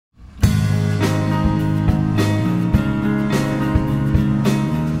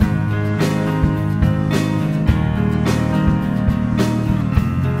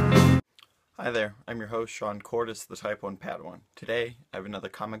Hi there, I'm your host, shawngcordes, the Type 1 Padawan. Today, I have another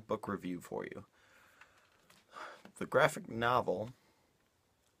comic book review for you. The graphic novel,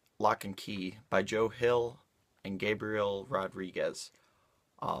 Lock and Key, by Joe Hill and Gabriel Rodriguez.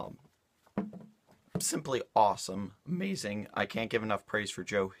 Simply awesome, amazing. I can't give enough praise for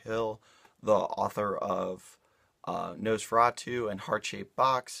Joe Hill, the author of Nosferatu and Heart-Shaped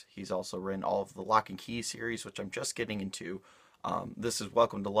Box. He's also written all of the Lock and Key series, which I'm just getting into. This is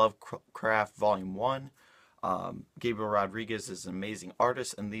Welcome to Lovecraft Volume 1. Gabriel Rodriguez is an amazing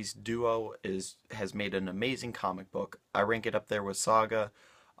artist, and these duo has made an amazing comic book. I rank it up there with Saga,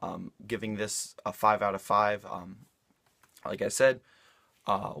 giving this a 5 out of 5. Like I said,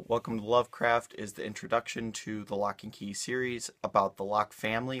 Welcome to Lovecraft is the introduction to the Lock and Key series about the Locke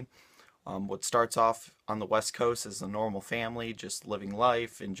family. What starts off on the West Coast as a normal family, just living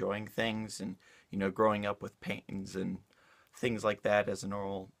life, enjoying things, and growing up with pains and things like that as a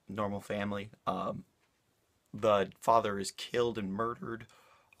normal family. The father is killed and murdered.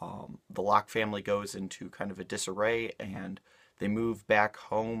 The Locke family goes into kind of a disarray, and they move back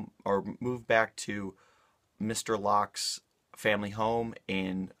home, or move back to Mr. Locke's family home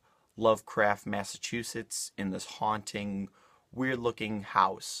in Lovecraft, Massachusetts, in this haunting, weird-looking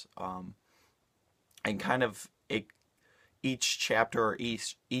house. And kind of each chapter or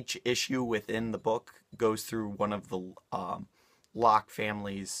each issue within the book goes through one of the Locke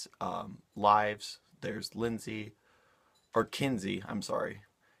family's lives. There's Kinsey,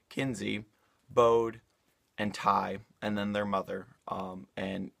 Bode, and Ty, and then their mother.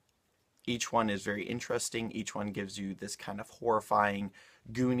 And each one is very interesting. Each one gives you this kind of horrifying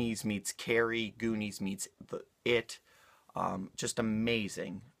Goonies meets Carrie, Goonies meets It. Just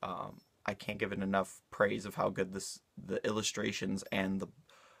amazing. I can't give it enough praise of how good the illustrations and the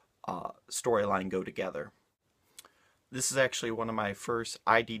storyline go together. This is actually one of my first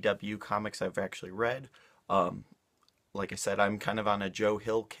IDW comics I've actually read. Like I said, I'm kind of on a Joe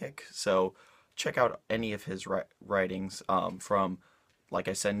Hill kick, so check out any of his writings, from, like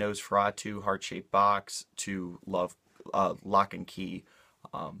I said, Nosferatu, Heart-Shaped Box, to Lock and Key.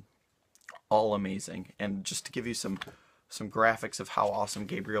 All amazing. And just to give you some graphics of how awesome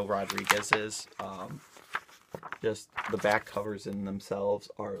Gabriel Rodriguez is, just the back covers in themselves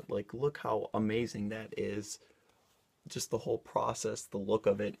are like, look how amazing that is. Just the whole process, the look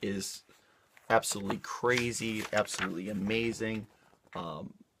of it is absolutely crazy, absolutely amazing.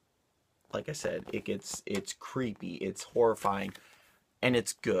 Like I said, it's creepy, it's horrifying, and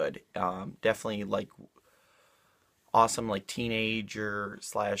it's good. Definitely like awesome, like teenager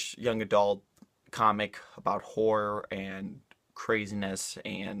 / young adult comic about horror and craziness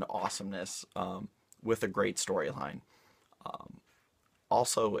and awesomeness, with a great storyline.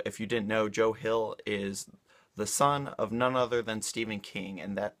 Also, if you didn't know, Joe Hill is the son of none other than Stephen King,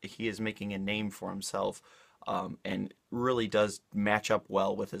 and that he is making a name for himself, and really does match up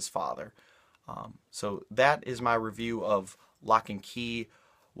well with his father. So that is my review of Lock and Key,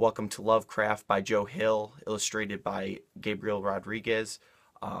 Welcome to Lovecraft by Joe Hill, illustrated by Gabriel Rodriguez.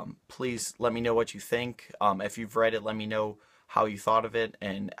 Please let me know what you think. If you've read it, let me know how you thought of it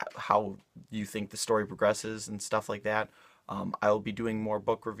and how you think the story progresses and stuff like that. I will be doing more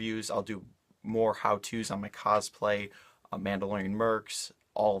book reviews. I'll do more how-tos on my cosplay, Mandalorian mercs,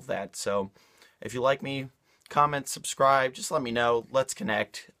 all of that. So if you like me, comment, subscribe, just let me know. Let's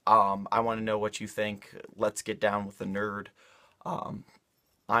connect. I want to know what you think. Let's get down with the nerd.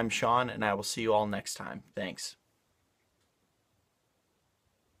 I'm Sean, and I will see you all next time. Thanks.